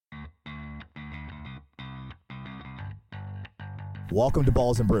Welcome to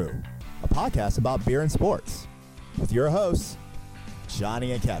Balls and Brew, a podcast about beer and sports, with your hosts,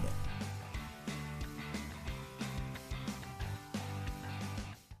 Johnny and Kevin.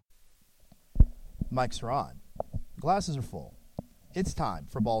 Mics are on. Glasses are full. It's time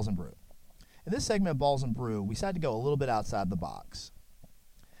for Balls and Brew. In this segment of Balls and Brew, we decided to go a little bit outside the box.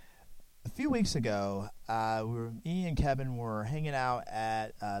 A few weeks ago, me and Kevin were hanging out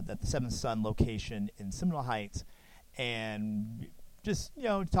at the Seventh Sun location in Seminole Heights, and just,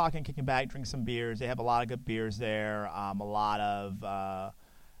 talking, kicking back, drinking some beers. They have a lot of good beers there, a lot of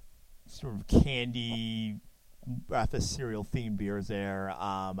sort of candy, breakfast cereal themed beers there.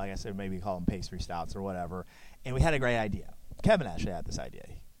 I guess they maybe call them pastry stouts or whatever. And we had a great idea. Kevin actually had this idea.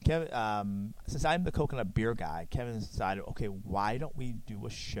 Kevin, since I'm the coconut beer guy, Kevin decided, okay, why don't we do a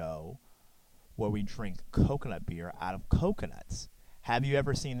show where we drink coconut beer out of coconuts? Have you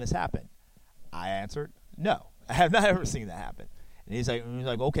ever seen this happen? I answered, no, I have not ever seen that happen. And he's like,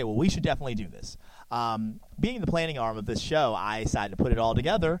 okay, well, we should definitely do this. Being the planning arm of this show, I decided to put it all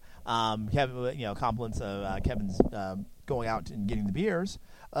together. Kevin, compliments of Kevin's going out and getting the beers,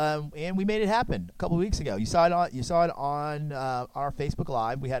 and we made it happen a couple of weeks ago. You saw it on our Facebook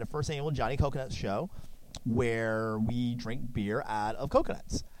Live. We had a first annual Johnny Coconuts show where we drink beer out of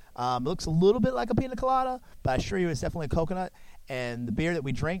coconuts. It looks a little bit like a pina colada, but I assure you it's definitely a coconut. And the beer that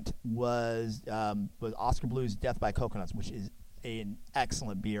we drank was Oskar Blues Death by Coconuts, which is an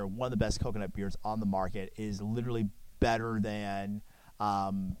excellent beer, one of the best coconut beers on the market. Is literally better than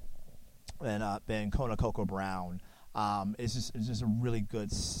Kona Cocoa Brown. It's just a really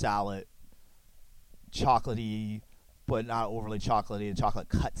good, solid, chocolatey, but not overly chocolatey. The chocolate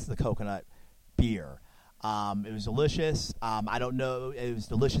cuts the coconut beer. It was delicious. I don't know. It was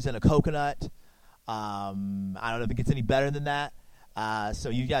delicious in a coconut. I don't know if it gets any better than that. So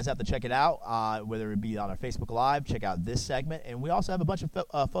you guys have to check it out, whether it be on our Facebook Live. Check out this segment. And we also have a bunch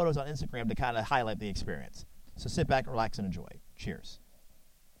of photos on Instagram to kind of highlight the experience. So sit back, relax, and enjoy. Cheers.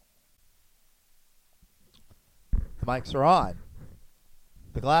 The mics are on.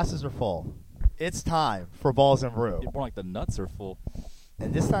 The glasses are full. It's time for Balls and Brew. More like the nuts are full.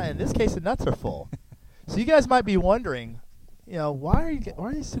 And in this case, the nuts are full. So you guys might be wondering, why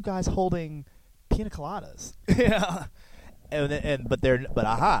are these two guys holding pina coladas? Yeah. But they're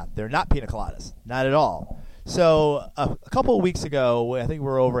not pina coladas, not at all. So a couple of weeks ago, I think we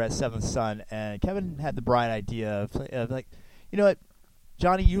were over at Seventh Sun, and Kevin had the bright idea of like, you know what,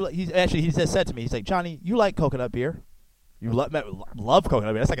 Johnny, he just said to me, he's like, Johnny, you like coconut beer? You love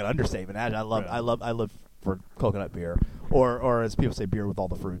coconut beer. That's like an understatement. I love for coconut beer, or as people say, beer with all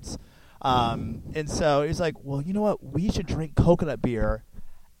the fruits. And so he's like, well, you know what? We should drink coconut beer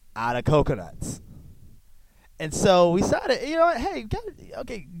out of coconuts. And so we decided, hey, gotta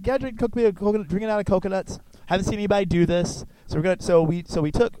drink drinking out of coconuts. Haven't seen anybody do this, so we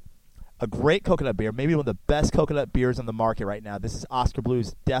took a great coconut beer, maybe one of the best coconut beers on the market right now. This is Oskar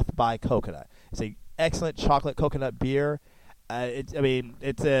Blues Death by Coconut. It's an excellent chocolate coconut beer. I think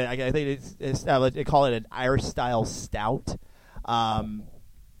they call it an Irish style stout.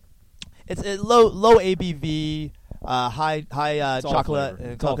 It's a low ABV. High chocolate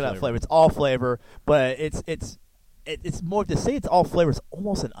and coconut flavor. It's all flavor, but it's more to say it's all flavor is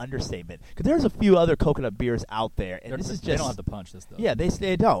almost an understatement, because there's a few other coconut beers out there, and they don't have to punch this though. Yeah,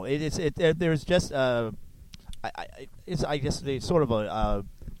 they don't. There's just I guess they sort of I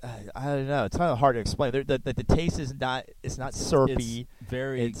don't know. It's kind of hard to explain. The taste is not. It's not syrupy. It's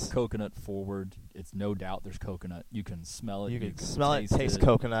very coconut forward. It's no doubt there's coconut. You can smell it. You can smell it. Taste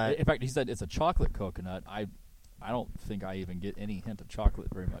coconut. In fact, he said it's a chocolate coconut. I don't think I even get any hint of chocolate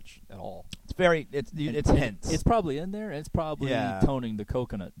very much at all. It's hints. It's probably in there, and it's probably toning the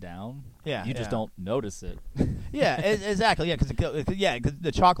coconut down. Yeah, you just don't notice it. Yeah, exactly. Yeah, because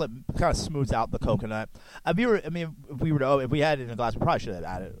the chocolate kind of smooths out the coconut. If we had it in a glass, we probably should have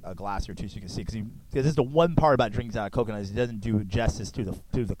added a glass or two so you can see, because this is the one part about drinking out of coconut is it doesn't do justice to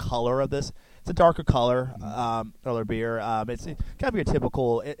the color of this. It's a darker color beer. It's kind of your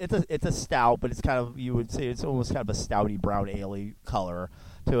typical. It's a stout, but it's kind of, you would say it's almost kind of a stouty brown ale color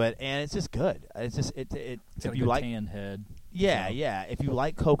to it, and it's just good. It's just it's if you like tan head. Yeah. If you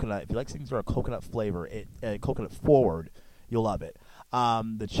like coconut, if you like things that are coconut flavor, coconut forward, you'll love it.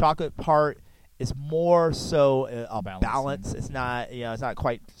 The chocolate part is more so a balance. It's not it's not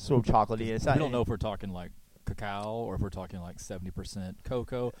quite so chocolatey. It's not. We don't know if we're talking like cacao or if we're talking like 70%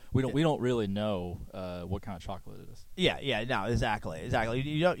 cocoa. We don't really know what kind of chocolate it is. No, exactly.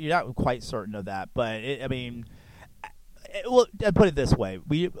 You're not quite certain of that, but Well, put it this way: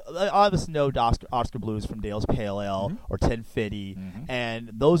 all of us know Oscar Blues from Dale's Pale Ale or 1050, and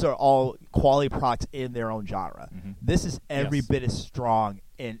those are all quality products in their own genre. This is every bit as strong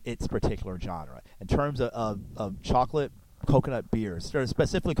in its particular genre in terms of chocolate coconut beers, or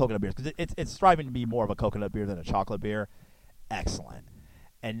specifically coconut beers, because it's striving to be more of a coconut beer than a chocolate beer. Excellent.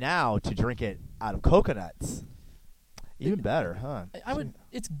 And now to drink it out of coconuts, even better, huh?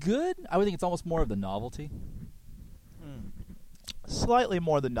 It's good. I would think it's almost more of the novelty. Slightly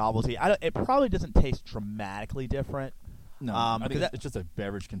more the novelty. It probably doesn't taste dramatically different. No, I think it's just a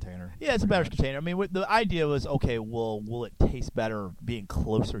beverage container. Yeah, it's a beverage container. I mean, the idea was, okay, well, will it taste better being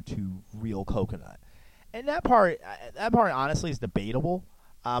closer to real coconut? And that part honestly is debatable.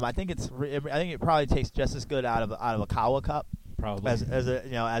 I think it probably tastes just as good out of a Kawa cup, probably as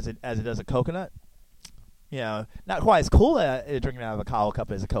it does a coconut. Not quite as cool drinking out of a Kawa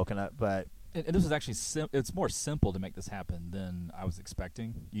cup as a coconut, but. And this is actually it's more simple to make this happen than I was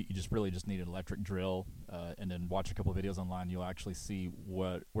expecting. You just really need an electric drill, and then watch a couple of videos online. You'll actually see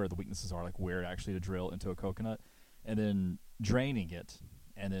where the weaknesses are, like where actually to drill into a coconut, and then draining it,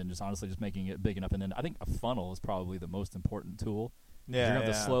 and then just honestly just making it big enough. And then I think a funnel is probably the most important tool. Yeah, you're going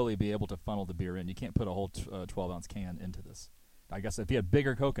to have to slowly be able to funnel the beer in. You can't put a whole 12-ounce can into this. I guess if you had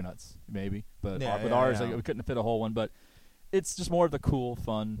bigger coconuts, maybe, but with ours, we couldn't fit a whole one. But it's just more of the cool,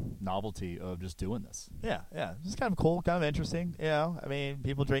 fun novelty of just doing this. Yeah. It's kind of cool, kind of interesting. I mean,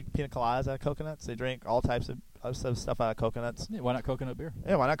 people drink pina coladas out of coconuts. They drink all types of stuff out of coconuts. Yeah, why not coconut beer?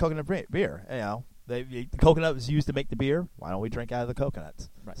 Yeah, why not coconut beer? The coconut was used to make the beer. Why don't we drink out of the coconuts?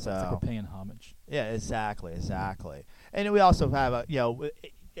 Right. So it's like we're paying homage. Yeah, exactly. And we also have on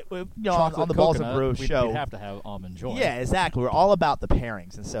the Balls and Brew show, we have to have Almond Joy. Yeah, exactly. We're all about the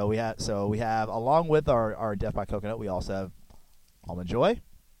pairings, and so we have along with our Death by Coconut, we also have Almond Joy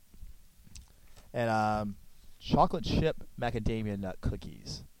and chocolate chip macadamia nut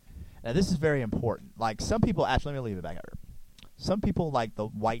cookies. Now this is very important. Like some people, actually, let me leave it back here. Some people like the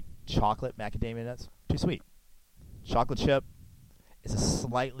white chocolate macadamia nuts. Too sweet. Chocolate chip is a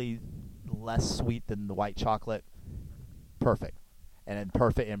slightly less sweet than the white chocolate. Perfect. And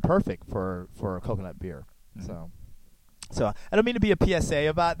perfect for a coconut beer. So I don't mean to be a PSA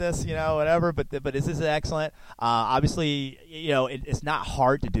about this, whatever, but this is excellent. Obviously, it's not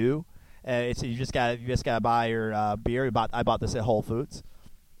hard to do. You just gotta buy your beer. I bought this at Whole Foods,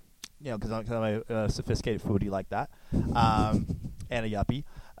 because I'm a sophisticated foodie like that, and a yuppie.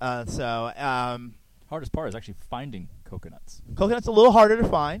 Hardest part is actually finding coconuts. Coconuts a little harder to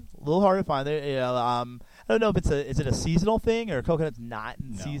find. I don't know if is it a seasonal thing or coconut's not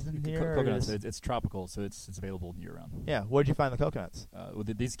in season here. Coconuts, it's tropical, so it's available year round. Yeah, where'd you find the coconuts?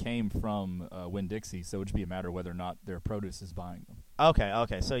 These came from Winn-Dixie, so it would just be a matter of whether or not their produce is buying them.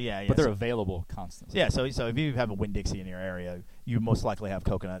 Okay, so yeah. But they're available constantly. Yeah, so if you have a Winn-Dixie in your area, you most likely have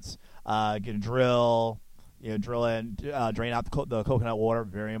coconuts. Get a drill. Drill in, drain out the coconut water.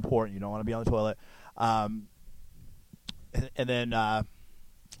 Very important. You don't want to be on the toilet. And then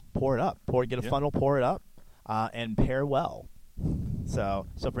pour it up. Get a funnel. Pour it up, and pair well. So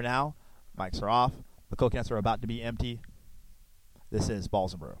for now, mics are off. The coconuts are about to be empty. This is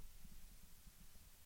Balls and Brew.